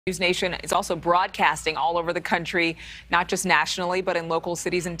News Nation is also broadcasting all over the country, not just nationally, but in local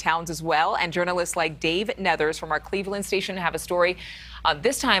cities and towns as well. And journalists like Dave Nethers from our Cleveland station have a story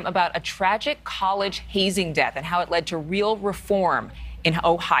this time about a tragic college hazing death and how it led to real reform in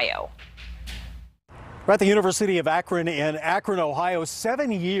Ohio. We're at the University of Akron in Akron, Ohio,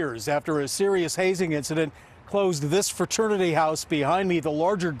 7 years after a serious hazing incident closed this fraternity house behind me. The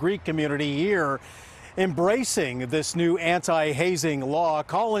larger Greek community here embracing this new anti-hazing law.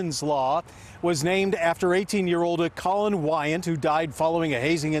 Collins Law was named after 18-year-old Colin Wyant, who died following a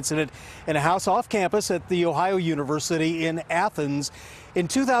hazing incident in a house off campus at The Ohio University in Athens. In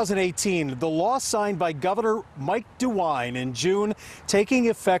 2018, the law signed by Governor Mike DeWine in June, taking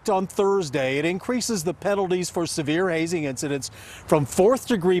effect on Thursday. It increases the penalties for severe hazing incidents from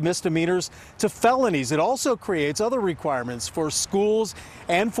fourth-degree misdemeanors to felonies. It also creates other requirements for schools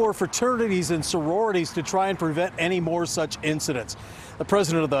and for fraternities and sororities to try and prevent any more such incidents. The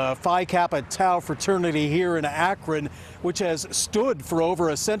president of the Phi Kappa Tau fraternity here in Akron, which has stood for over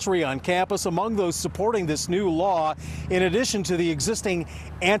a century on campus, among those supporting this new law, in addition to the existing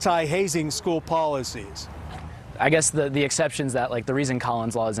anti-hazing school policies. I guess the exceptions that, like, the reason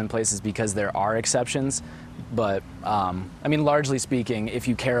Collins Law is in place is because there are exceptions. But, I mean, largely speaking, if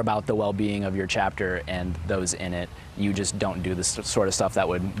you care about the well-being of your chapter and those in it, you just don't do the sort of stuff that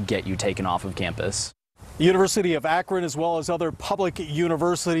would get you taken off of campus. The University of Akron, as well as other public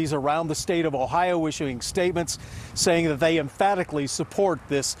universities around the state of Ohio, issuing statements saying that they emphatically support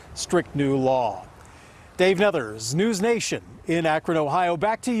this strict new law. Dave Nethers, News Nation in Akron, Ohio.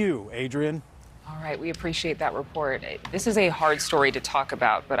 Back to you, Adrian. All right, we appreciate that report. This is a hard story to talk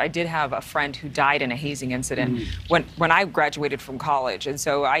about, but I did have a friend who died in a hazing incident when I graduated from college. And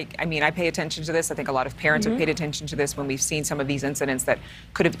so, I mean, I pay attention to this. I think a lot of parents have paid attention to this when we've seen some of these incidents that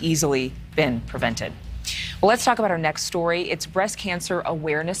could have easily been prevented. Well, let's talk about our next story. It's Breast Cancer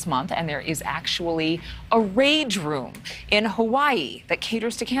Awareness Month, and there is actually a rage room in Hawaii that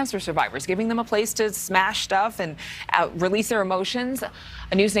caters to cancer survivors, giving them a place to smash stuff and release their emotions.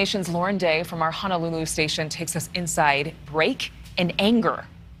 A News Nation's Lauren Day from our Honolulu station takes us inside Break and Anger.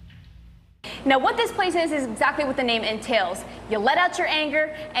 Now, what this place is exactly what the name entails. You let out your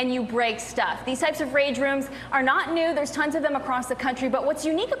anger and you break stuff. These types of rage rooms are not new. There's tons of them across the country. But what's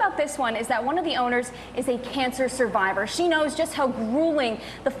unique about this one is that one of the owners is a cancer survivor. She knows just how grueling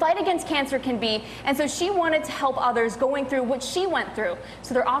the fight against cancer can be. And so she wanted to help others going through what she went through.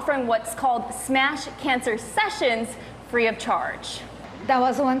 So they're offering what's called Smash Cancer Sessions free of charge. That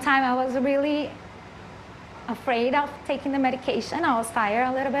was one time I was really afraid of taking the medication. I was tired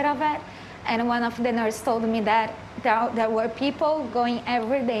a little bit of it. And one of the nurses told me that there were people going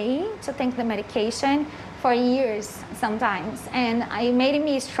every day to take the medication for years sometimes. And it made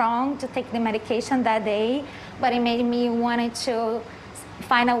me strong to take the medication that day, but it made me wanted to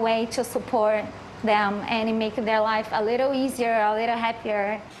find a way to support them and make their life a little easier, a little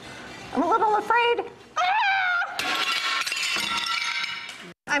happier. I'm a little afraid.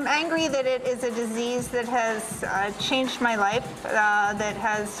 I'm angry that it is a disease that has changed my life, that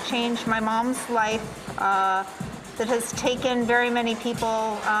has changed my mom's life, that has taken very many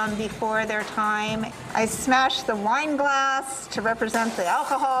people before their time. I smashed the wine glass to represent the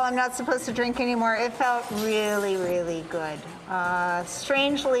alcohol I'm not supposed to drink anymore. It felt really, really good.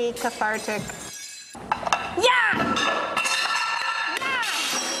 Strangely cathartic. Yeah!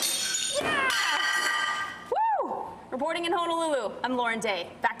 Reporting in Honolulu, I'm Lauren Day.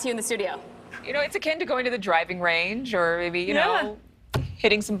 Back to you in the studio. You know, it's akin to going to the driving range or maybe, you know,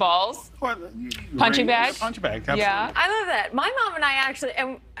 hitting some balls. Punching bag. Punching bag, absolutely. Yeah. I love that. My mom and I actually,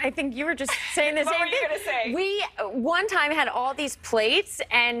 and I think you were just saying the same thing. What were you going to say? We, one time, had all these plates,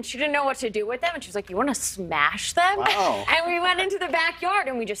 and she didn't know what to do with them, and she was like, you want to smash them? Wow. And we went into the backyard,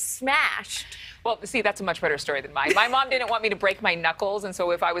 and we just smashed. Well, see, that's a much better story than mine. My mom didn't want me to break my knuckles, and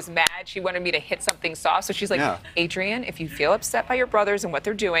so if I was mad, she wanted me to hit something soft. So she's like, Adrian, if you feel upset by your brothers and what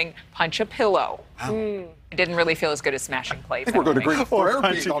they're doing, punch a pillow. Wow. It didn't really feel as good as smashing plates. I think we're going to Greek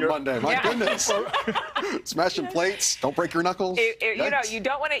therapy on Monday. My goodness. Smashing plates, don't break your knuckles. You know, you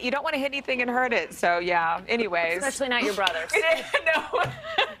don't want to hit anything and hurt it. So yeah. Anyways. Especially not your brothers. No.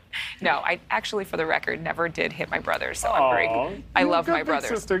 No, I actually, for the record, never did hit my brothers. So I'm very. I love my brothers.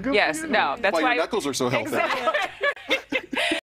 Sister, good yes. for you. No. That's why your knuckles are so healthy. Exactly.